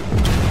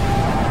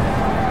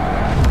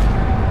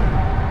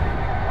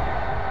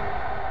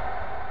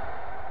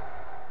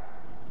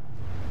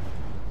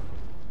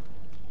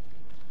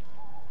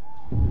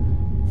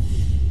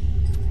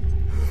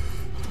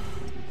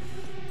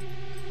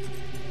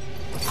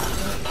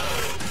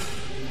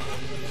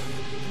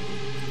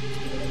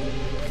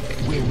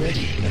 We're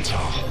ready,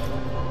 Natal.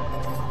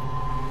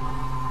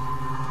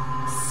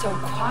 So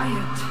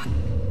quiet.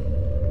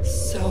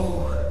 So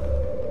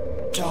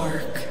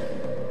dark.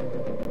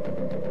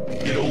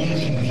 It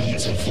only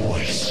needs a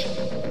voice.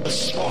 A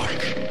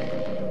spark.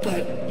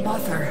 But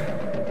Mother...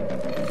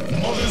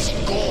 Mother's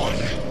gone.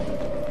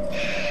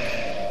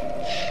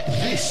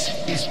 This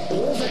is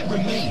all that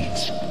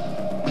remains.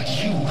 But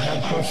you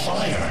have her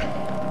fire.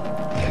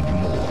 And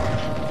more.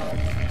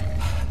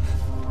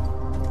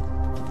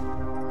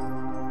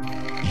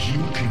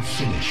 You can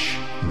finish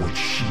what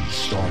she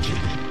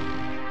started.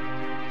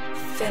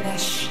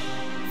 Finish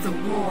the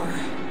war.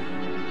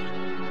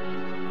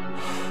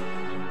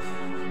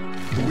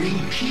 Bring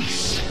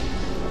peace.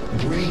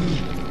 Bring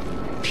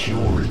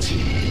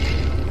purity.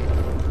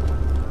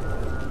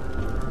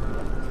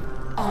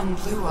 On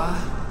Lua,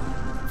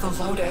 the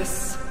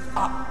Lotus,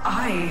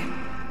 I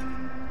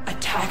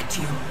attacked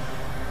you.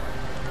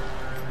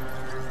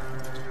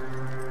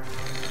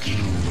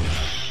 You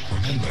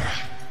remember?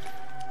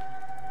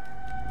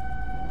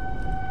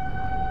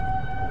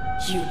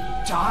 You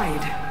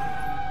died.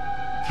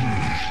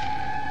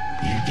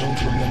 You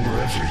don't remember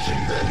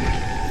everything then.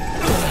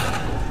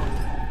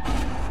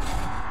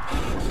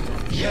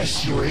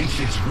 Yes, your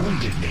aphids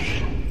wounded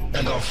me,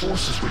 and our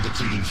forces were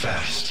depleting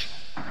fast.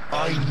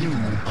 I knew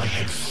I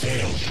had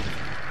failed.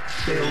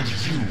 Failed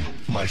you,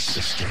 my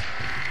sister.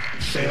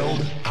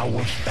 Failed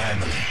our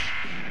family.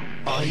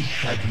 I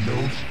had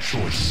no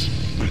choice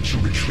but to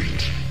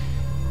retreat.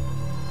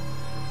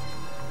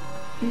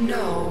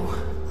 No.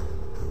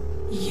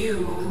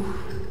 You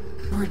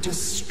were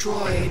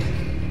destroyed.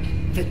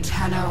 The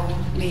Tenno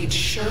made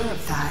sure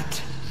of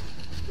that.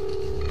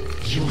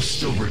 You're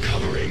still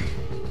recovering.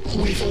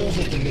 With all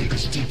that the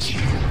Makers did to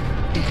you,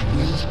 it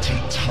will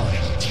take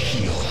time to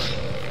heal.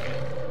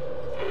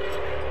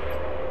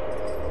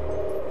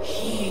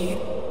 He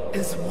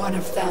is one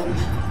of them,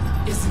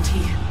 isn't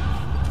he?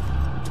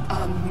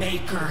 A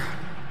Maker.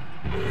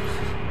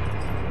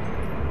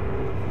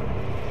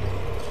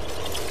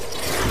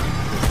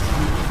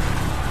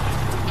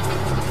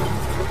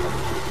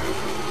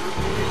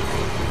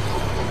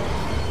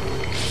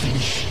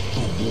 Finish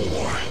the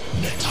war,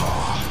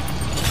 Netar.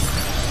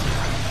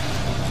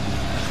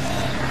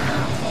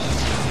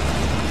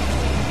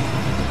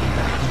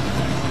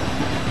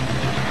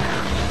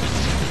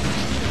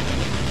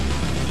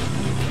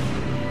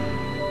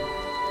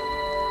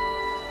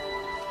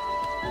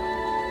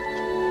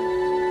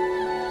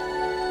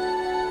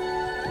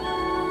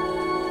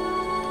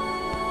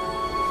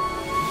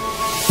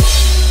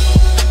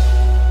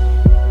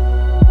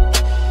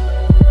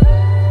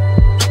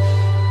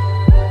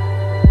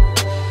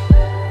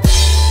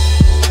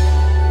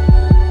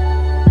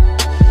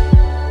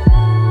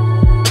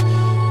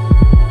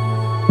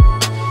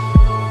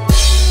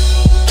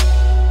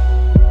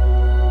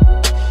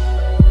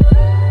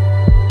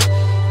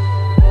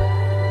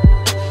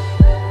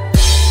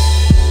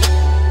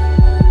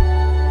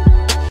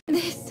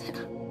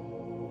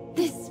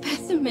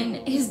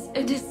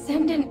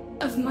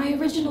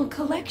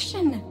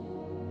 Collection.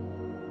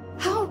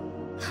 How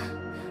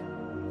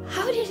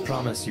did...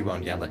 Promise you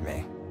won't yell at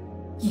me.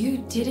 You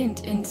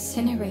didn't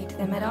incinerate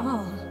them at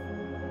all.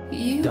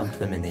 You... Dump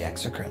them in the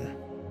exocrine.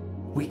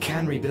 We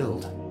can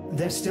rebuild.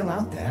 They're still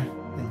out there,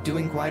 and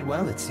doing quite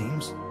well, it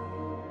seems.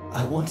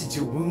 I wanted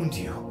to wound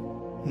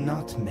you,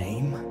 not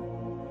maim.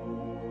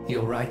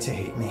 You're right to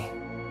hate me.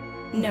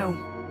 No,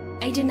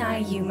 I deny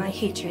you my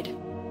hatred.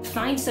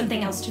 Find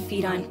something else to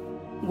feed on.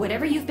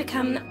 Whatever you've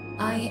become,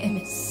 I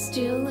am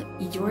still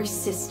your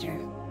sister.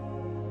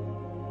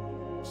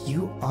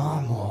 You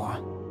are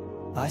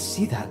more. I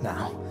see that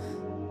now.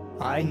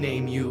 I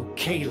name you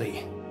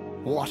Kaylee,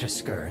 Water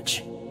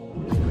Scourge.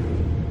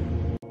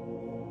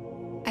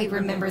 I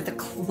remember the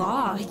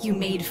claw you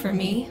made for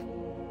me.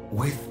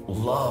 With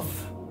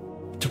love.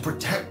 To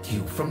protect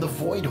you from the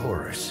Void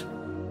Horrors.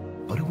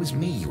 But it was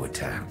me you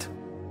attacked.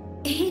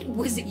 It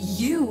was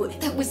you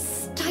that was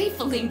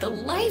stifling the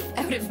life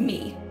out of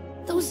me.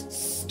 Those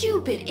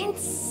stupid,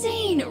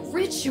 insane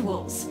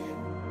rituals.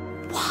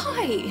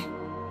 Why?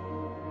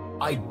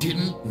 I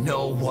didn't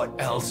know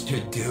what else to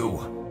do.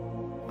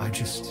 I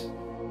just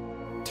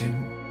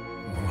didn't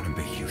want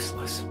to be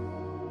useless.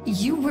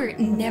 You were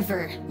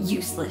never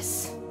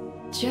useless.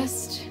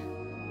 Just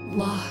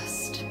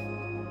lost.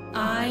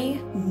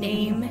 I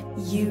name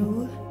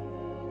you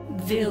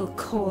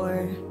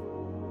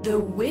Vilcor. The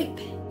whip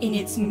in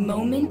its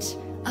moment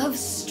of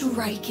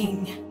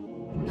striking.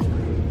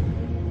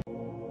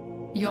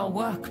 Your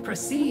work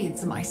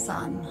proceeds, my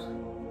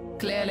son.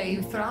 Clearly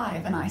you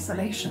thrive in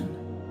isolation.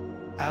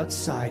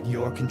 Outside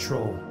your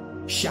control,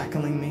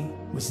 shackling me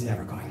was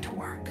never going to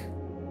work.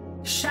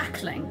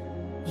 Shackling?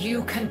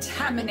 You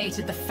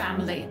contaminated the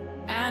family,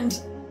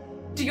 and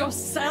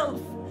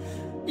yourself.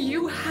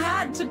 You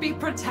had to be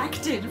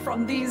protected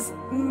from these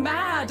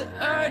mad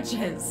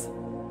urges.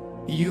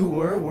 You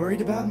were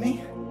worried about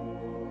me?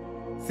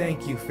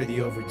 Thank you for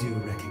the overdue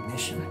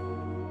recognition.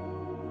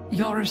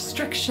 Your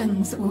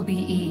restrictions will be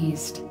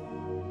eased.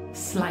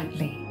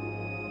 Slightly.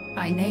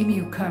 I name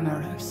you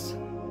Kermeros,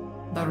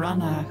 the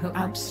runner who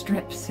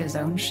outstrips his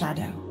own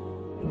shadow.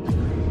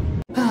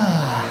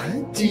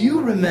 Do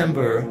you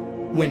remember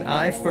when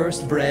I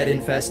first bred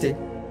infested?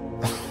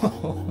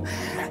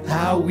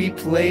 How we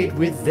played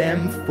with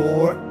them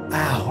for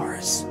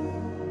hours.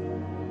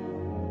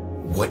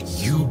 What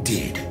you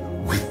did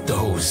with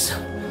those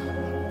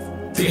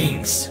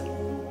things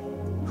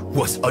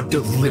was a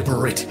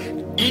deliberate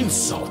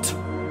insult.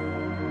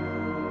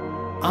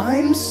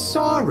 I'm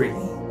sorry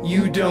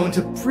you don't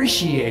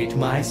appreciate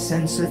my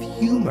sense of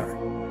humor.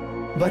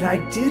 But I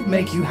did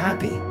make you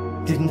happy,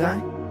 didn't I?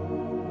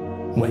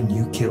 When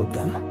you killed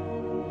them.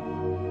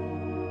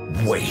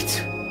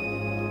 Wait.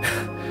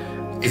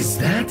 Is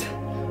that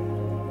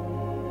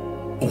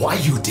why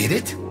you did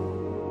it?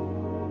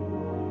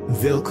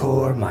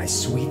 Vilcor, my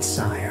sweet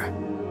sire.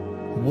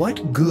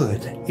 What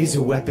good is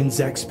a weapons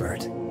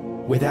expert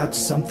without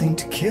something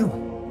to kill?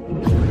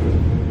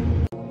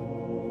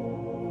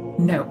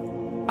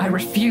 No, I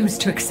refuse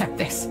to accept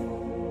this.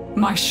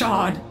 My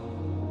shard.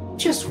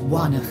 Just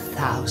one of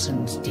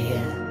thousands,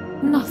 dear.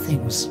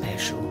 Nothing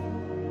special.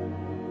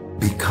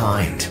 Be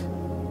kind.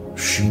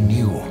 She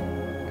knew.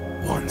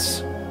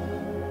 Once.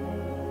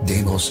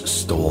 Deimos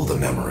stole the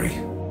memory.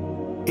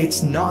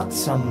 It's not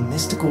some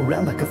mystical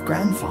relic of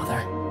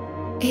grandfather.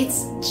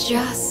 It's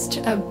just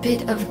a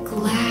bit of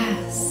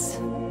glass.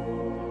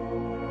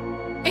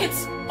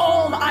 It's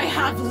all I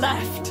have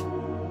left!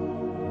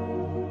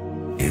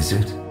 Is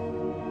it?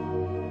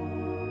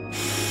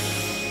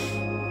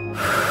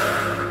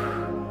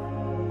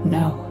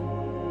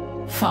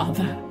 No.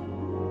 Father,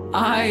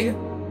 I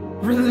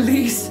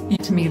release you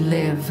to me.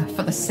 Live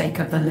for the sake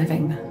of the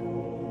living.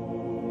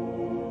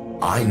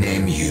 I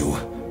name you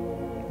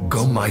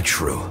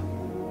Gomaitru.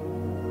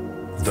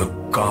 The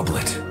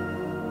goblet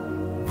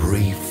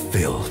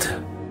refilled.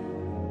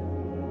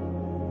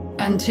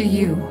 And to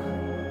you,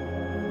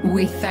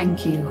 we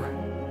thank you.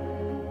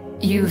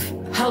 You've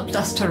helped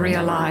us to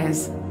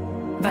realize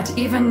that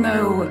even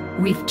though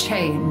we've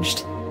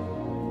changed,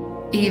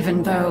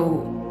 even though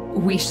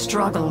we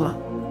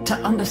struggle to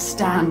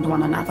understand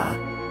one another,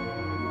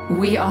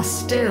 we are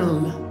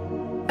still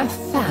a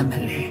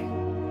family.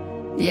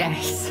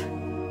 Yes,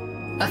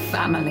 a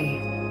family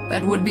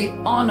that would be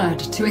honored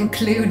to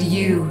include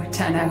you,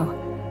 Tenno.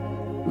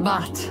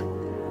 But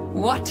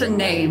what to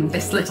name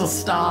this little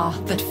star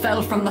that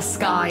fell from the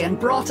sky and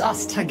brought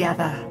us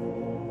together?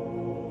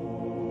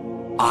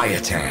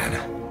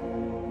 Ayatan.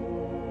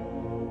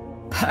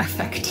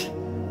 Perfect.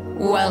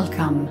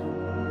 Welcome,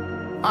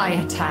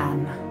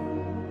 Ayatan.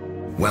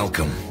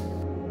 Welcome.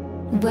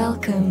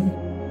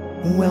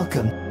 Welcome.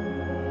 Welcome.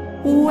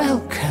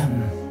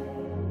 Welcome.